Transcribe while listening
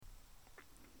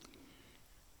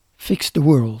Fix the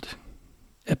World,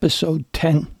 Episode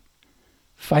 10,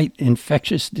 Fight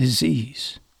Infectious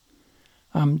Disease.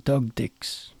 I'm Doug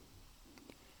Dix.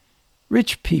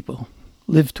 Rich people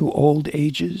live to old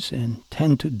ages and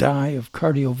tend to die of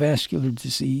cardiovascular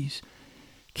disease,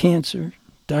 cancer,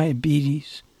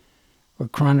 diabetes, or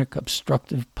chronic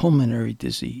obstructive pulmonary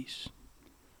disease.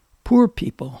 Poor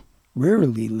people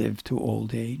rarely live to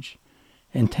old age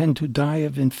and tend to die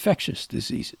of infectious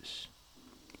diseases.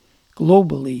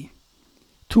 Globally,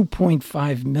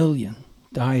 2.5 million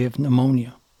die of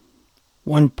pneumonia,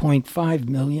 1.5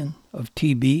 million of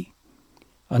TB,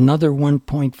 another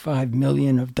 1.5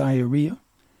 million of diarrhea,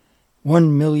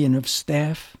 1 million of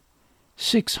staph,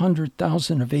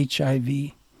 600,000 of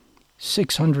HIV,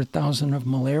 600,000 of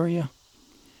malaria,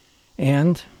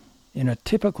 and, in a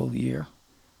typical year,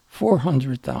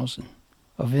 400,000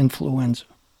 of influenza,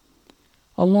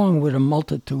 along with a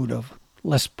multitude of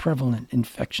less prevalent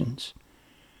infections,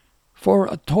 for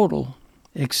a total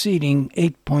exceeding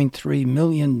 8.3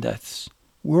 million deaths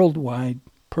worldwide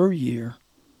per year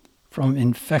from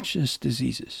infectious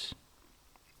diseases.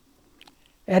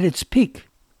 At its peak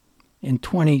in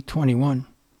 2021,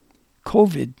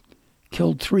 COVID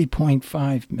killed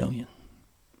 3.5 million.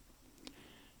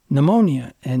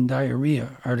 Pneumonia and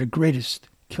diarrhea are the greatest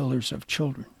killers of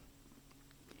children.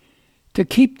 To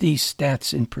keep these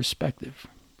stats in perspective,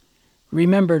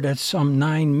 remember that some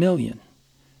 9 million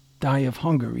die of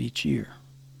hunger each year,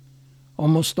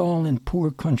 almost all in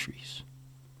poor countries.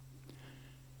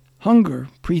 Hunger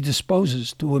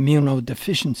predisposes to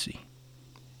immunodeficiency,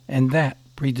 and that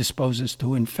predisposes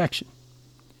to infection.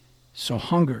 So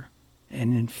hunger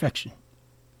and infection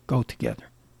go together.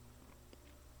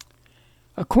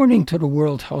 According to the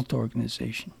World Health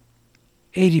Organization,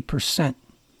 80%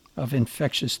 of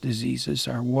infectious diseases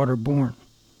are waterborne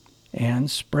and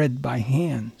spread by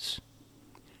hands.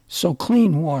 So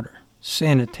clean water,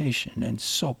 sanitation, and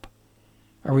soap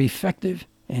are effective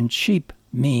and cheap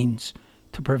means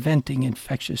to preventing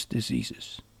infectious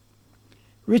diseases.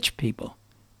 Rich people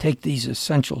take these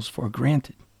essentials for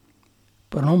granted,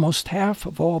 but almost half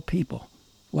of all people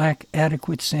lack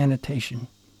adequate sanitation,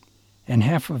 and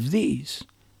half of these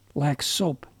lack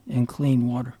soap and clean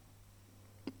water.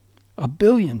 1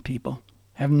 billion people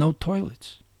have no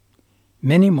toilets.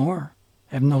 Many more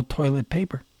have no toilet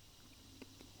paper.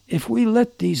 If we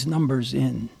let these numbers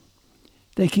in,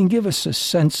 they can give us a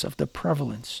sense of the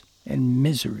prevalence and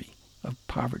misery of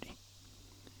poverty.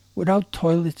 Without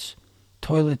toilets,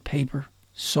 toilet paper,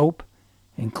 soap,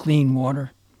 and clean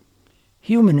water,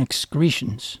 human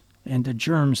excretions and the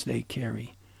germs they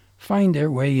carry find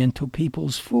their way into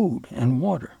people's food and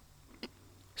water.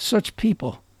 Such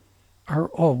people are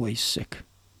always sick,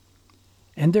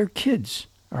 and their kids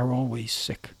are always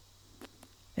sick.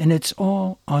 And it's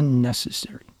all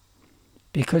unnecessary,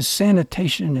 because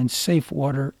sanitation and safe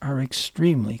water are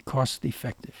extremely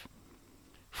cost-effective.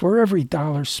 For every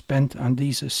dollar spent on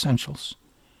these essentials,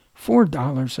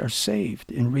 $4 are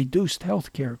saved in reduced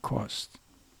health care costs.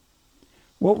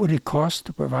 What would it cost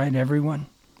to provide everyone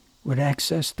with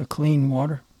access to clean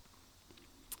water?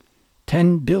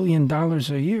 $10 billion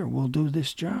a year will do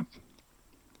this job.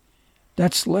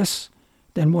 That's less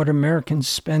than what Americans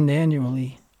spend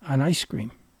annually on ice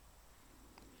cream.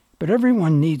 But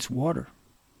everyone needs water,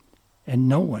 and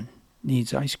no one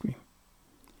needs ice cream.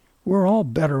 We're all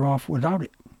better off without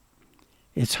it.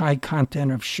 Its high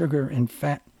content of sugar and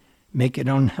fat make it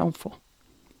unhealthful,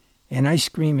 and ice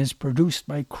cream is produced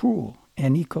by cruel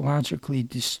and ecologically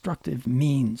destructive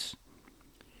means.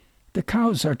 The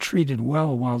cows are treated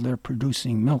well while they're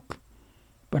producing milk,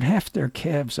 but half their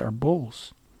calves are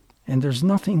bulls, and there's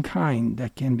nothing kind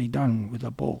that can be done with a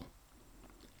bull.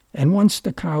 And once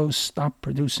the cows stop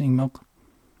producing milk,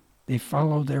 they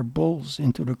follow their bulls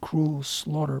into the cruel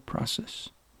slaughter process.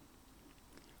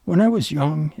 When I was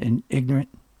young and ignorant,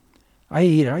 I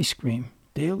ate ice cream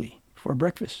daily for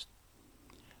breakfast.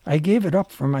 I gave it up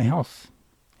for my health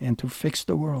and to fix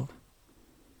the world.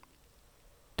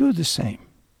 Do the same.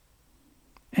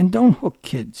 And don't hook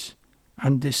kids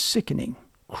on this sickening,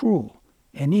 cruel,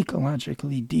 and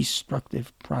ecologically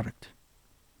destructive product.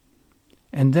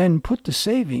 And then put the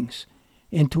savings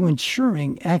into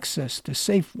ensuring access to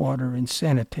safe water and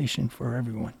sanitation for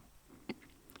everyone.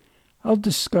 I'll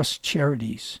discuss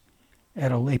charities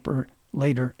at a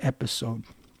later episode.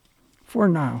 For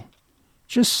now,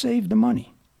 just save the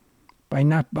money by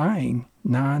not buying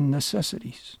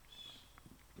non-necessities.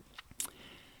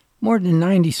 More than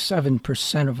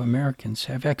 97% of Americans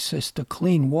have access to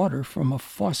clean water from a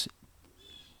faucet.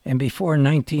 And before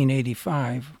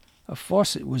 1985, a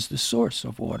faucet was the source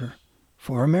of water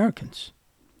for Americans.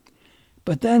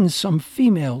 But then some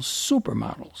female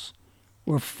supermodels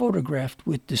were photographed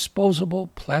with disposable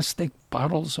plastic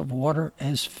bottles of water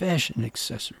as fashion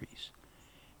accessories,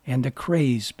 and the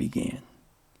craze began.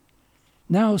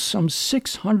 Now some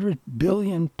 600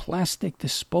 billion plastic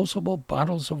disposable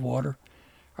bottles of water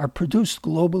are produced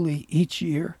globally each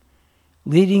year,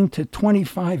 leading to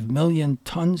 25 million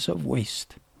tons of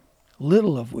waste,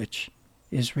 little of which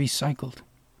is recycled.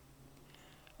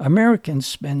 Americans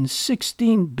spend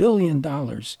 $16 billion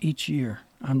each year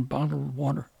on bottled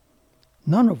water,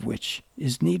 none of which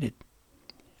is needed.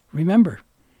 Remember,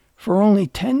 for only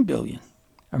 $10 billion,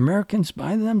 Americans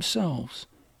by themselves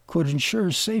could ensure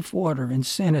safe water and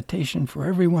sanitation for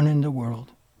everyone in the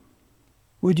world.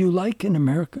 Would you like an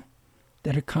America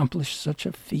that accomplished such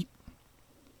a feat?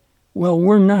 Well,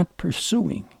 we're not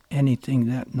pursuing anything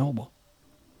that noble.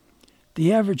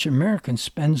 The average American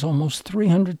spends almost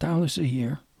 $300 a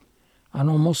year on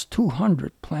almost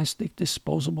 200 plastic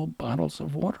disposable bottles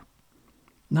of water,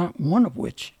 not one of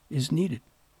which is needed.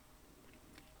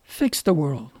 Fix the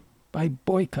world by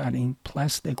boycotting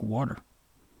plastic water.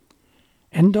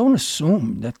 And don't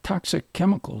assume that toxic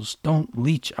chemicals don't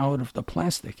leach out of the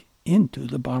plastic into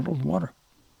the bottled water.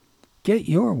 Get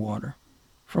your water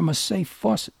from a safe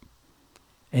faucet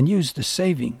and use the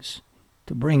savings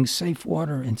to bring safe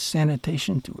water and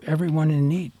sanitation to everyone in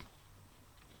need.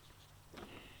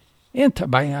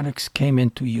 Antibiotics came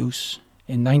into use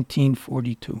in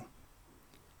 1942.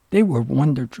 They were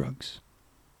wonder drugs,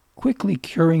 quickly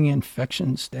curing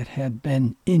infections that had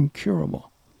been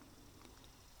incurable,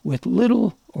 with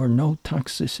little or no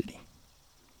toxicity,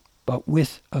 but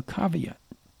with a caveat.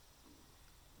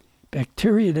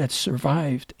 Bacteria that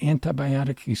survived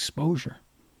antibiotic exposure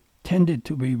tended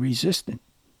to be resistant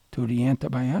to the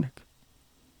antibiotic.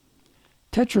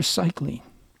 Tetracycline,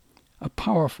 a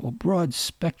powerful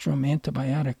broad-spectrum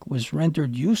antibiotic, was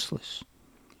rendered useless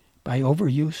by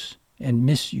overuse and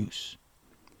misuse.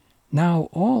 Now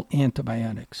all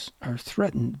antibiotics are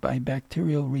threatened by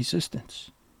bacterial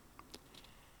resistance.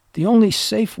 The only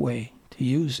safe way to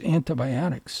use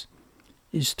antibiotics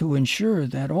is to ensure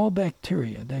that all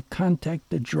bacteria that contact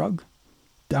the drug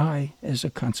die as a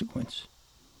consequence.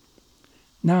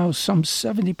 Now, some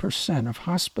 70% of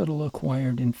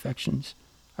hospital-acquired infections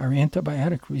are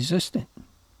antibiotic resistant.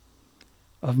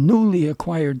 Of newly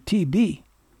acquired TB,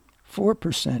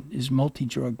 4% is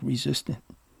multi-drug resistant.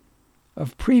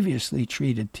 Of previously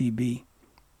treated TB,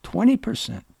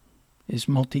 20% is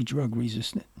multi-drug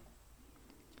resistant.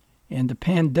 And the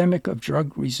pandemic of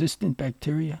drug-resistant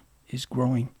bacteria is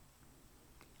growing.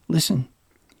 Listen,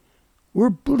 we're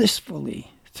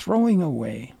blissfully throwing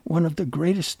away one of the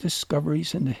greatest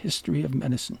discoveries in the history of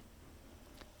medicine.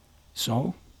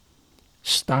 So,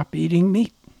 stop eating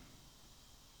meat.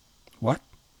 What?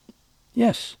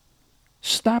 Yes,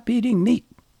 stop eating meat.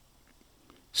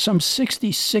 Some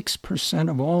 66%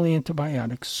 of all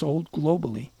antibiotics sold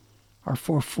globally are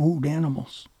for food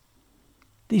animals.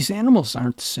 These animals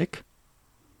aren't sick,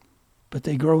 but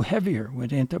they grow heavier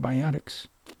with antibiotics,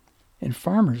 and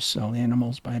farmers sell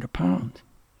animals by the pound.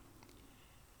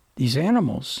 These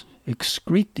animals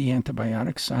excrete the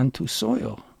antibiotics onto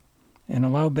soil and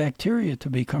allow bacteria to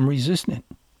become resistant.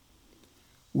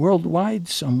 Worldwide,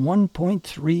 some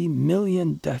 1.3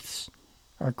 million deaths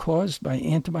are caused by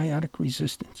antibiotic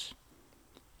resistance.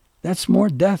 That's more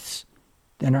deaths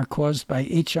than are caused by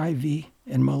HIV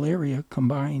and malaria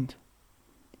combined.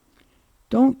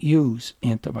 Don't use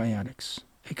antibiotics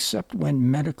except when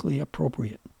medically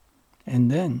appropriate, and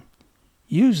then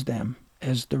use them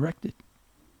as directed.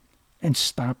 And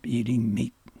stop eating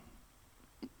meat.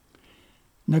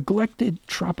 Neglected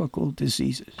tropical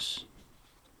diseases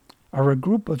are a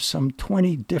group of some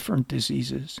 20 different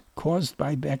diseases caused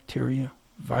by bacteria,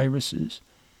 viruses,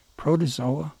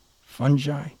 protozoa,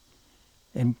 fungi,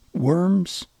 and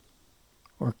worms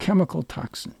or chemical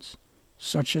toxins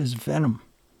such as venom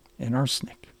and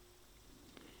arsenic.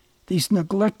 These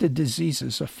neglected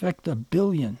diseases affect 1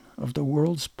 billion of the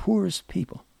world's poorest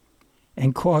people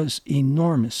and cause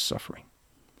enormous suffering.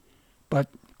 But,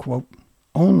 quote,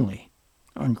 only,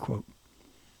 unquote,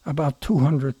 about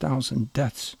 200,000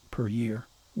 deaths per year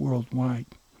worldwide.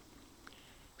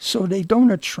 So they don't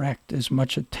attract as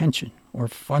much attention or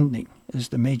funding as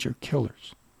the major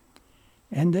killers.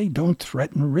 And they don't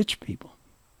threaten rich people.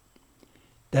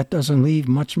 That doesn't leave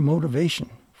much motivation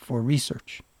for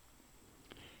research.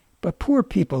 But poor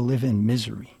people live in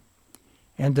misery,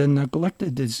 and the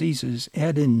neglected diseases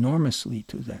add enormously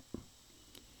to that.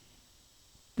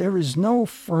 There is no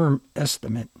firm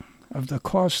estimate of the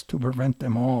cost to prevent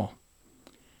them all,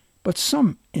 but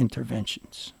some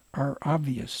interventions are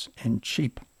obvious and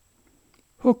cheap.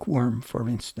 Hookworm, for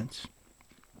instance,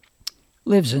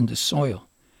 lives in the soil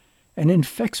and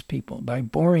infects people by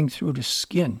boring through the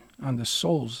skin on the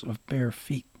soles of bare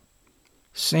feet.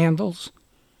 Sandals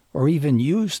or even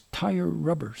used tire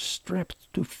rubber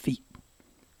strapped to feet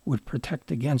would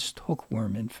protect against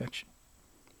hookworm infection.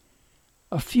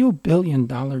 A few $1 billion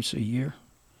a year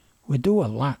would do a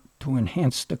lot to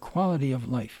enhance the quality of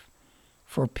life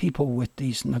for people with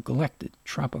these neglected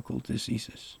tropical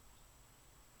diseases.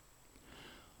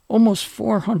 Almost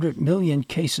 400 million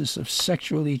cases of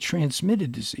sexually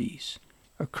transmitted disease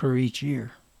occur each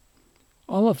year,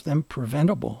 all of them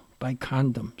preventable by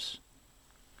condoms.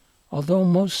 Although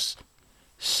most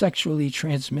sexually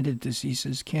transmitted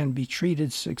diseases can be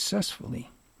treated successfully,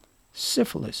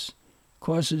 syphilis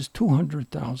causes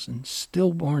 200,000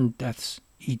 stillborn deaths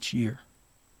each year.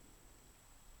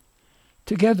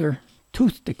 Together,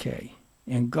 tooth decay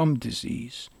and gum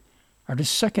disease are the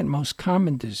second most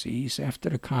common disease after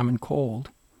the common cold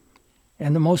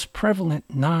and the most prevalent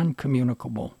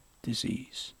non-communicable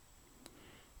disease.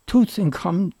 Tooth and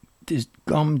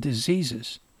gum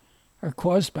diseases are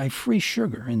caused by free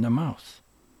sugar in the mouth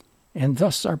and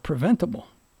thus are preventable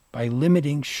by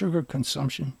limiting sugar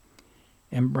consumption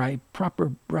and by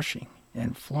proper brushing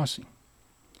and flossing.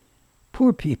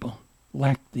 Poor people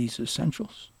lack these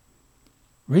essentials.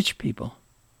 Rich people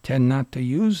tend not to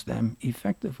use them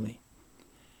effectively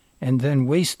and then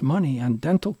waste money on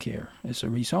dental care as a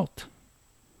result.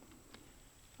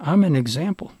 I'm an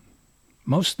example.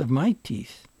 Most of my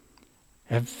teeth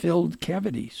have filled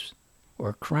cavities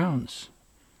or crowns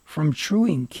from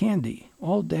chewing candy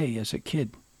all day as a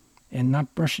kid and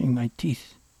not brushing my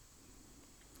teeth.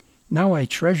 Now I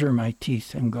treasure my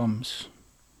teeth and gums.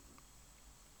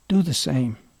 Do the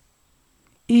same.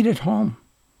 Eat at home.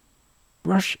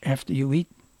 Brush after you eat.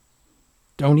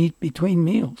 Don't eat between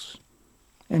meals.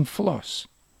 And floss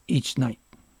each night.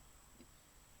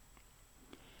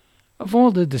 Of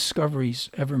all the discoveries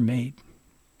ever made,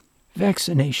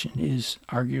 vaccination is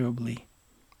arguably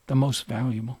the most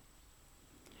valuable.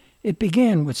 It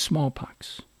began with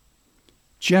smallpox.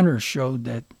 Jenner showed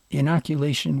that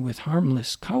inoculation with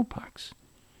harmless cowpox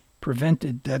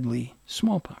prevented deadly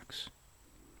smallpox.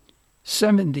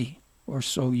 70 or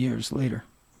so years later,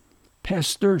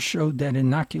 Pasteur showed that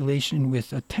inoculation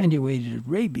with attenuated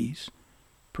rabies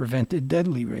prevented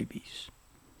deadly rabies.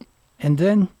 And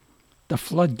then the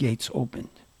floodgates opened,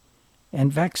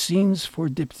 and vaccines for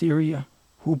diphtheria,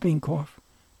 whooping cough,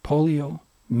 polio,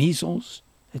 measles,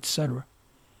 etc.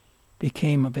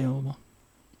 became available.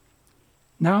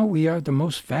 Now we are the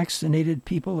most vaccinated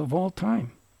people of all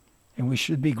time, and we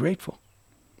should be grateful.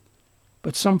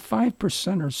 But some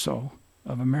 5% or so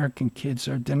of American kids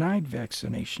are denied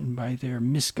vaccination by their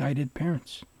misguided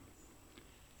parents.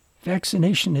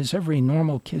 Vaccination is every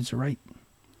normal kid's right,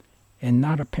 and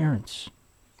not a parent's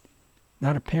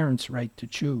right to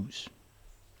choose.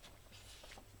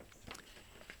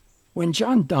 When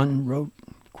John Donne wrote,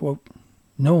 quote,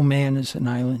 "No man is an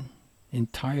island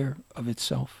entire of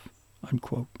itself,"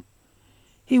 unquote,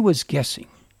 he was guessing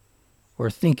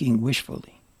or thinking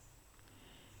wishfully.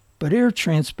 But air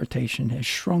transportation has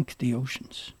shrunk the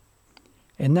oceans,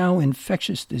 and now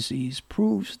infectious disease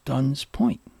proves Donne's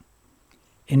point.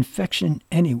 Infection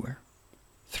anywhere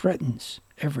threatens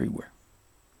everywhere.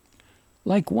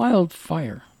 Like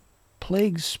wildfire,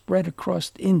 plagues spread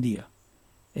across India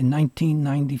in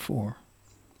 1994,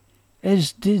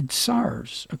 as did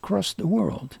SARS across the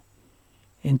world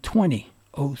in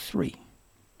 2003,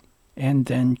 and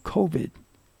then COVID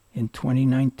in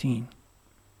 2019.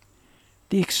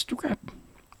 The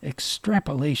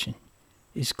extrapolation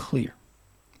is clear.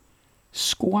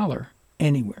 Squalor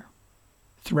anywhere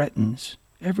threatens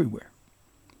everywhere.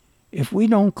 If we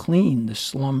don't clean the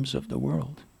slums of the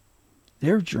world,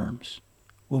 their germs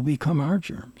will become our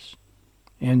germs,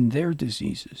 and their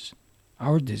diseases,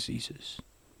 our diseases.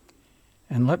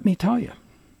 And let me tell you,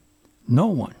 no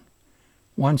one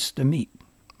wants to meet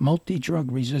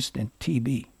multi-drug resistant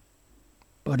TB,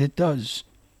 but it does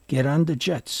get on the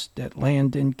jets that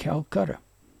land in Calcutta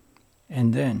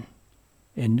and then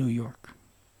in New York.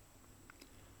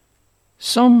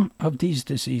 Some of these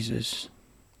diseases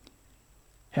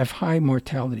have high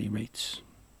mortality rates,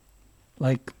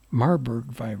 like Marburg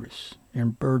virus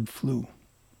and bird flu,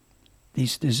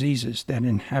 these diseases that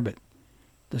inhabit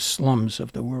the slums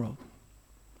of the world.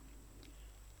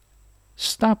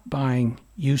 Stop buying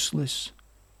useless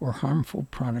or harmful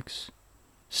products.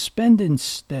 Spend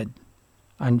instead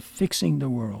on fixing the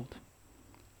world.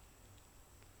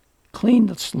 Clean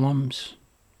the slums,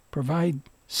 provide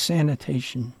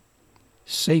sanitation,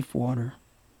 safe water,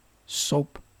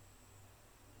 soap.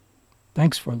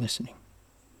 Thanks for listening.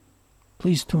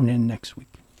 Please tune in next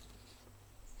week.